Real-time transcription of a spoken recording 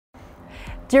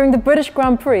During the British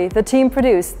Grand Prix, the team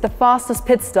produced the fastest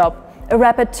pit stop, a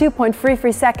rapid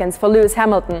 2.33 seconds for Lewis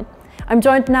Hamilton. I'm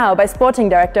joined now by Sporting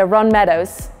Director Ron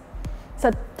Meadows. So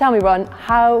tell me, Ron,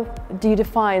 how do you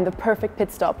define the perfect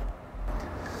pit stop?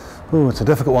 Oh, it's a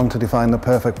difficult one to define the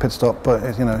perfect pit stop, but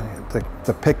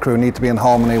the pit crew need to be in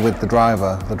harmony with the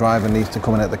driver. The driver needs to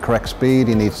come in at the correct speed,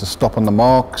 he needs to stop on the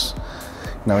marks.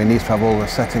 He needs to have all the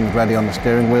settings ready on the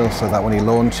steering wheel so that when he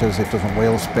launches it doesn't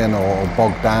wheel spin or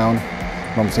bog down.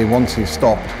 And obviously once he's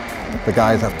stopped, the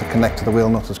guys have to connect to the wheel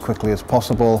nut as quickly as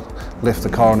possible, lift the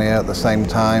car in the air at the same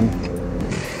time,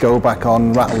 go back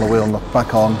on, rattle the wheel nut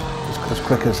back on as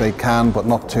quick as they can, but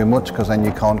not too much, because then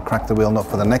you can't crack the wheel nut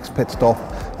for the next pit stop.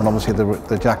 And obviously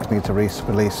the jacks need to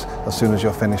release as soon as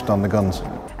you're finished on the guns.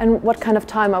 And what kind of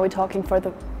time are we talking for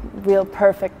the real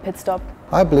perfect pit stop?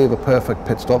 I believe a perfect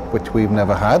pit stop, which we've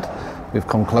never had. We've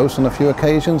come close on a few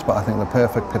occasions, but I think the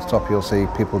perfect pit stop you'll see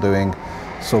people doing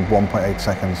sub 1.8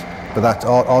 seconds. But that's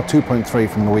our 2.3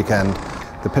 from the weekend.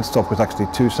 The pit stop was actually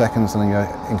 2 seconds, and then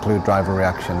you include driver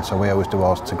reaction, so we always do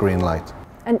ours to green light.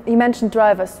 And you mentioned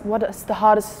drivers. What is the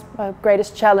hardest,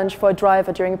 greatest challenge for a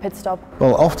driver during a pit stop?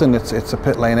 Well, often it's a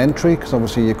pit lane entry, because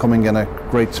obviously you're coming in at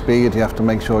great speed. You have to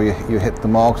make sure you hit the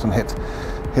marks and hit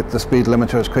the speed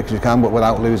limiter as quick as you can, but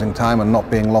without losing time and not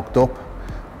being locked up.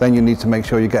 Then you need to make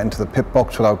sure you get into the pit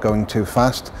box without going too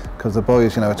fast, because the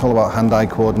boys, it's all about hand-eye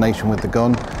coordination with the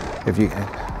gun.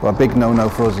 A big no-no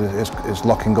for us is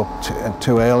locking up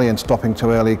too early and stopping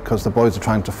too early, because the boys are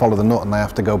trying to follow the nut and they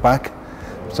have to go back.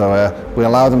 So we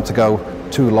allow them to go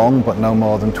too long, but no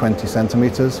more than 20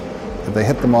 centimeters. If they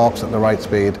hit the marks at the right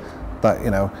speed, that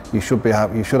you should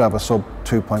have a sub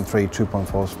 2.3,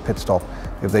 2.4 pit stop.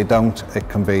 If they don't, it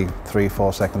can be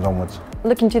 3-4 seconds onwards.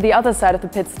 Looking to the other side of the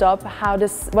pit stop, what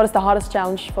is the hardest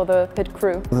challenge for the pit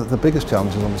crew? The biggest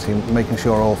challenge is obviously making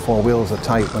sure all four wheels are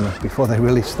tight before they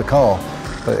release the car.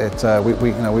 But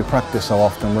we practice so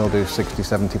often. We'll do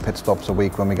 60-70 pit stops a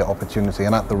week when we get opportunity,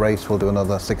 and at the race we'll do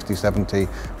another 60-70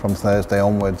 from Thursday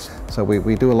onwards. So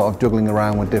we do a lot of juggling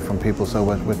around with different people, so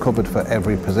we're covered for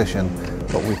every position,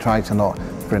 but we try to not,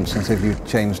 for instance, if you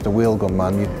change the wheel gun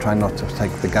man, you try not to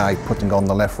take the guy putting on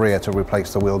the left rear to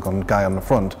replace the wheel gun guy on the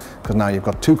front, because now you've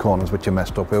got two corners which are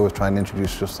messed up. We always try and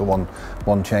introduce just the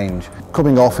one change.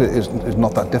 Coming off is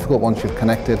not that difficult once you've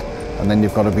connected, and then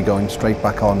you've got to be going straight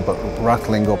back on, but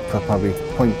rattling up for probably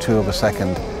 0.2 of a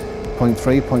second.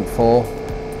 0.3,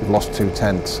 0.4, you've lost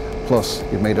 2/10. Plus,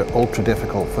 you've made it ultra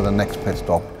difficult for the next pit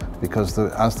stop, because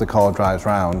as the car drives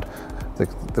round,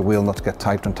 the wheel nuts get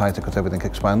tighter and tighter because everything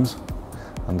expands.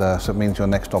 And so it means your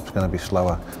next stop's going to be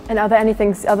slower. And are there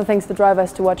other things the driver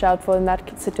has to watch out for in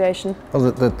that situation?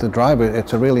 Well, the driver,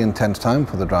 it's a really intense time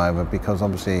for the driver, because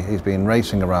obviously he's been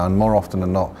racing around more often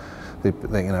than not. They've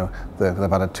had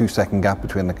a 2-second gap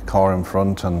between the car in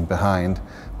front and behind,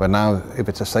 where now, if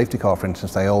it's a safety car, for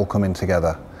instance, they all come in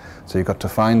together. So you've got to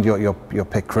find your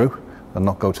pit crew and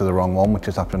not go to the wrong one, which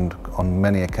has happened on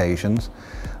many occasions.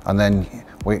 And then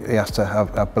he has to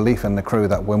have a belief in the crew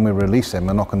that when we release him,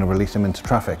 we're not going to release him into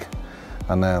traffic.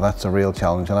 And that's a real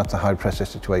challenge, and that's a high pressure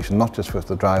situation, not just with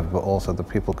the driver, but also the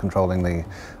people controlling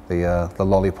the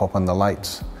lollipop and the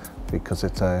lights. Because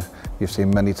you've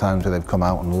seen many times where they've come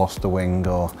out and lost the wing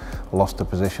or lost the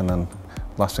position, and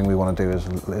the last thing we want to do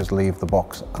is leave the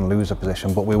box and lose a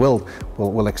position. But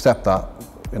we'll accept that,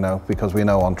 because we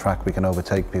know on track we can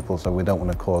overtake people, so we don't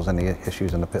want to cause any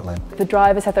issues in the pit lane. The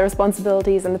drivers have their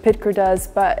responsibilities and the pit crew does,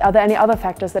 but are there any other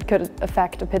factors that could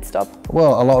affect a pit stop?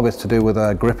 Well, a lot of it's to do with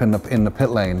grip in the pit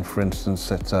lane. For instance,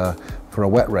 for a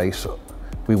wet race,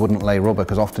 we wouldn't lay rubber,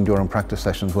 because often during practice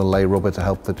sessions we'll lay rubber to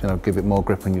help give it more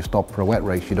grip when you stop. For a wet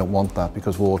race you don't want that,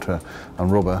 because water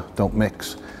and rubber don't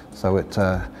mix. So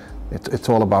it's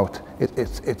all about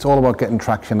getting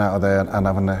traction out of there and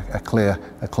having a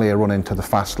clear run into the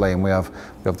fast lane. We have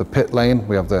the pit lane,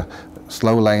 we have the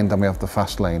slow lane, then we have the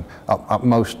fast lane. At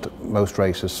most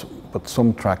races, but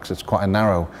some tracks it's quite a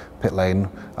narrow pit lane,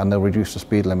 and they'll reduce the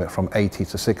speed limit from 80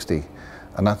 to 60.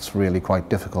 And that's really quite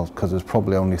difficult, because there's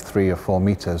probably only 3 or 4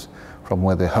 meters from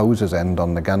where the hoses end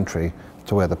on the gantry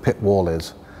to where the pit wall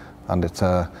is. And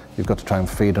you've got to try and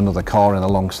feed another car in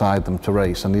alongside them to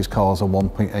race. And these cars are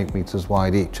 1.8 meters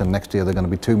wide each, and next year they're going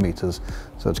to be 2 meters.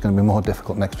 So it's going to be more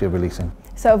difficult next year releasing.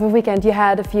 So over the weekend you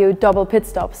had a few double pit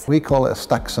stops. We call it a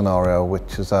stack scenario,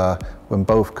 which is when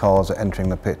both cars are entering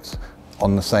the pits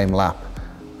on the same lap.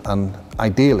 And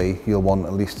ideally you'll want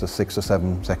at least a 6 or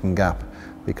 7 second gap,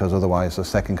 because otherwise the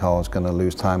second car is going to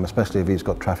lose time, especially if he's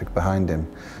got traffic behind him.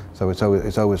 So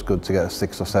it's always good to get a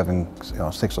 6 or 7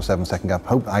 second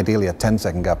gap, ideally a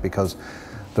 10-second gap, because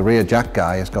the rear jack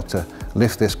guy has got to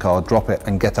lift this car, drop it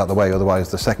and get out of the way, otherwise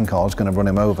the second car is going to run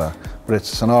him over. But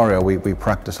it's a scenario we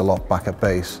practice a lot back at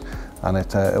base, and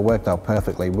it worked out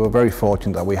perfectly. We were very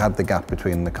fortunate that we had the gap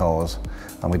between the cars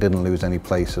and we didn't lose any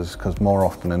places, because more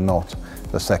often than not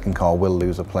the second car will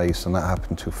lose a place, and that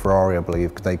happened to Ferrari, I believe,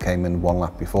 because they came in one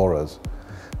lap before us,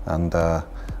 and I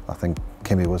think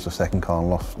Kimi was the second car and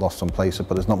lost some places,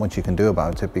 but there's not much you can do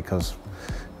about it, because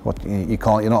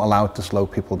you're not allowed to slow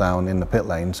people down in the pit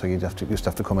lane, so you just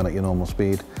have to come in at your normal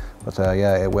speed. But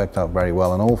yeah, it worked out very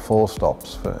well, and all 4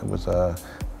 stops, it was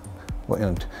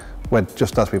went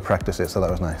just as we practiced it, so that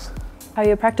was nice. How are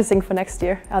you practicing for next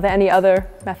year? Are there any other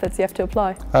methods you have to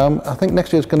apply? I think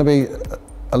next year is going to be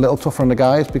a little tougher on the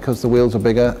guys, because the wheels are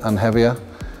bigger and heavier,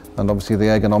 and obviously the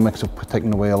ergonomics of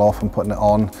taking the wheel off and putting it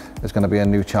on is going to be a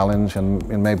new challenge, and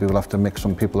maybe we'll have to mix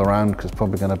some people around, because it's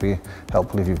probably going to be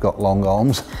helpful if you've got long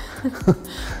arms. I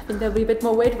think there'll be a bit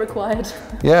more weight required.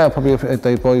 Yeah, probably if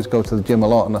the boys go to the gym a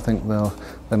lot, and I think they'll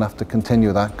have to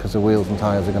continue that, because the wheels and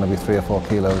tyres are going to be 3 or 4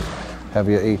 kilos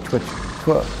heavier each, which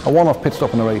for a one-off pit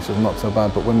stop in a race is not so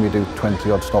bad, but when we do 20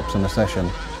 odd stops in a session,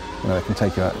 it can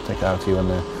take it out to you, and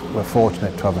we're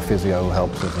fortunate to have a physio who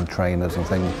helps us, and trainers and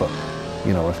things, but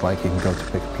it's like you can go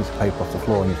to pick a piece of paper off the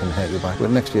floor and you can hurt your back.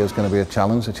 But next year is going to be a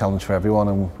challenge for everyone,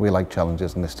 and we like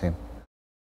challenges in this team.